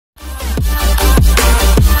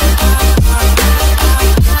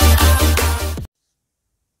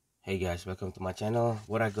Hey guys, welcome to my channel.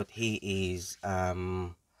 What I got here is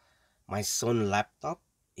my son laptop.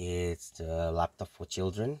 It's the laptop for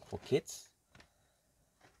children, for kids.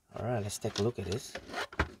 All right, let's take a look at this.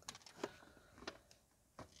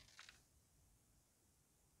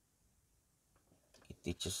 It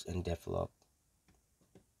teaches and develop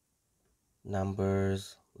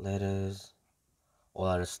numbers, letters, all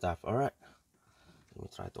other stuff. All right, let me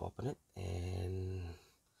try to open it and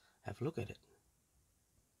have a look at it.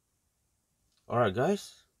 All right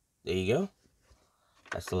guys, there you go.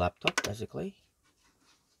 That's the laptop basically.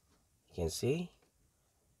 You can see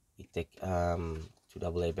it take 2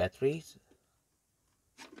 AA batteries.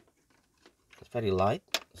 It's very light.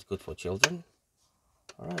 It's good for children.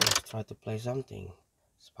 All right, let's try to play something.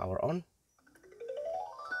 Let's power on.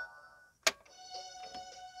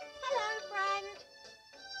 Hello, friend.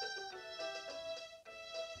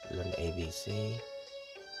 Learn ABC.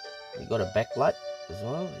 We got a backlight as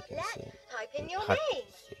well. You can Let's see. type in your Hard to name.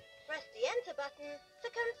 see. Press the enter button to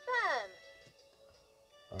confirm.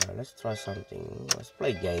 All right, let's try something. Let's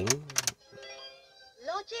play a game.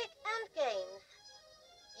 Logic and games.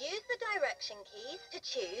 Use the direction keys to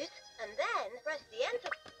choose and then press the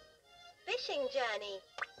enter. Fishing journey.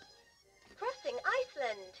 Crossing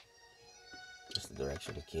Iceland. That's the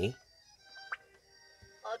direction key.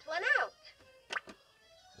 Odd one out.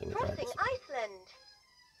 Let me try Crossing this. Iceland.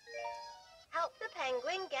 Help the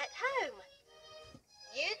penguin get home.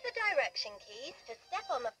 Use the direction keys to step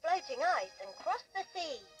on the floating ice and cross the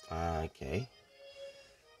sea. Okay.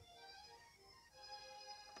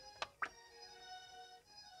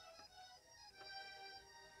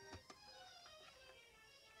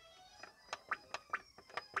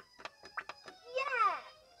 Yeah!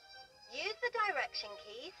 Use the direction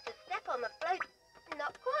keys to step on the float.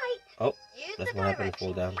 Not quite. Oh, Use that's the what happened.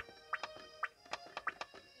 Fall direction down.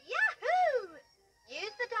 Yahoo!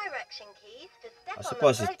 Use the direction keys to step I on the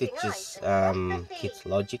suppose it floating ice teaches and cross the sea. kids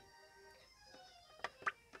logic.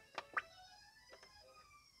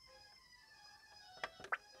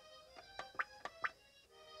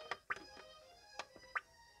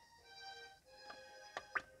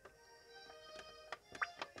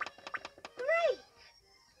 Great!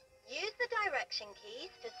 Use the direction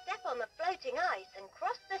keys to step on the floating ice and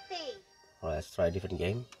cross the sea. All right, let's try a different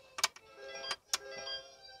game.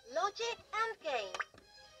 Logic and game.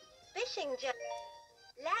 Fishing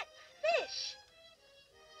Let's fish!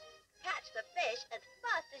 Catch the fish as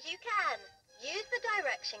fast as you can. Use the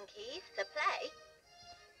direction keys to play.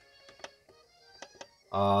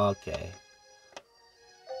 Okay.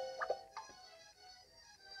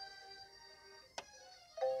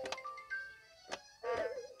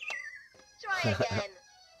 Try again.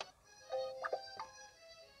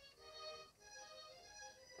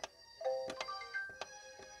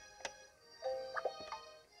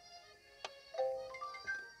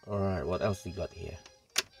 All right, what else we got here?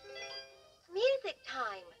 Music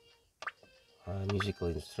time. Musical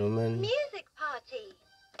instrument. Music party.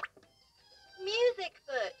 Music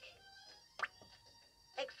book.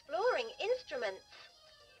 Exploring instruments.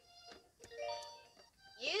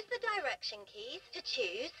 Use the direction keys to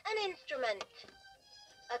choose an instrument.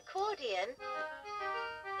 Accordion.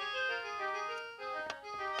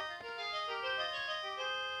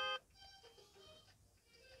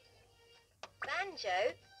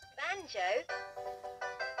 Banjo. Banjo.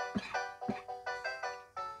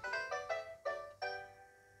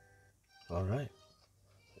 All right,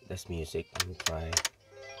 that's music. Let me try.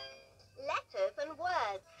 Letters and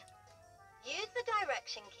words. Use the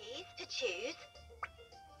direction keys to choose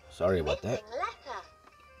Sorry about that. missing letter.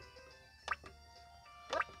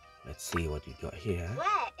 Let's see what we got here.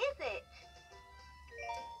 Where is it?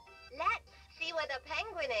 Let's see where the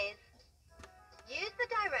penguin is. Use the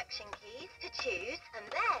direction keys to choose and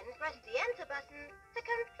then press the enter button to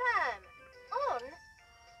confirm. On.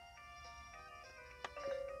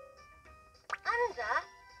 Under.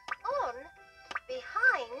 On.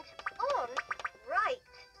 Behind. On. Right.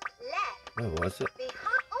 Left. Where was it?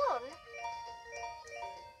 Behind. On.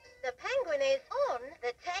 The penguin is on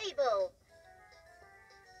the table.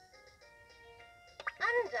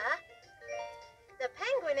 Under. The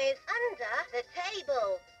penguin is under the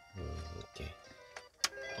table. Okay.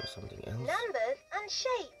 Or something else. Numbers and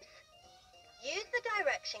shapes. Use the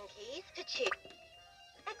direction keys to choose.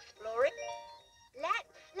 Exploring.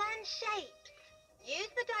 Let's learn shapes. Use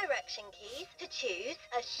the direction keys to choose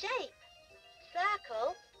a shape.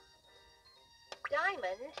 Circle.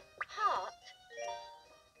 Diamond. Heart.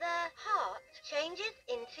 The heart changes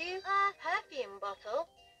into a perfume bottle.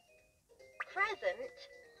 Crescent.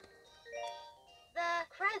 The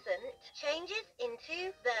crescent changes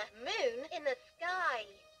into the moon in the sky.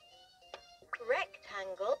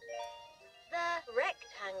 rectangle. The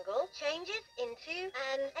rectangle changes into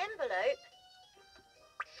an envelope.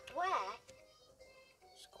 Square.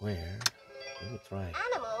 Square. Let me try.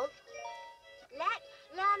 Animals. Let's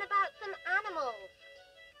learn about some animals.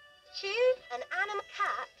 Choose an animal.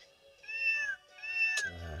 Cat.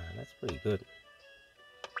 That's pretty good.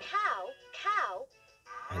 Cow. Cow.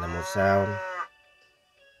 Animal sound.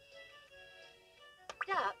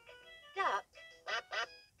 Duck. Duck.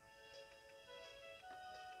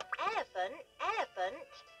 Elephant. Elephant.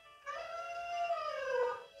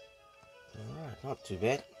 Alright, not too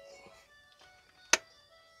bad.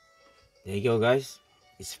 There you go, guys.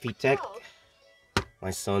 It's VTECH, Dog.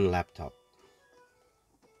 my son laptop.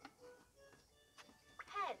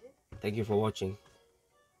 Pen. Thank you for watching.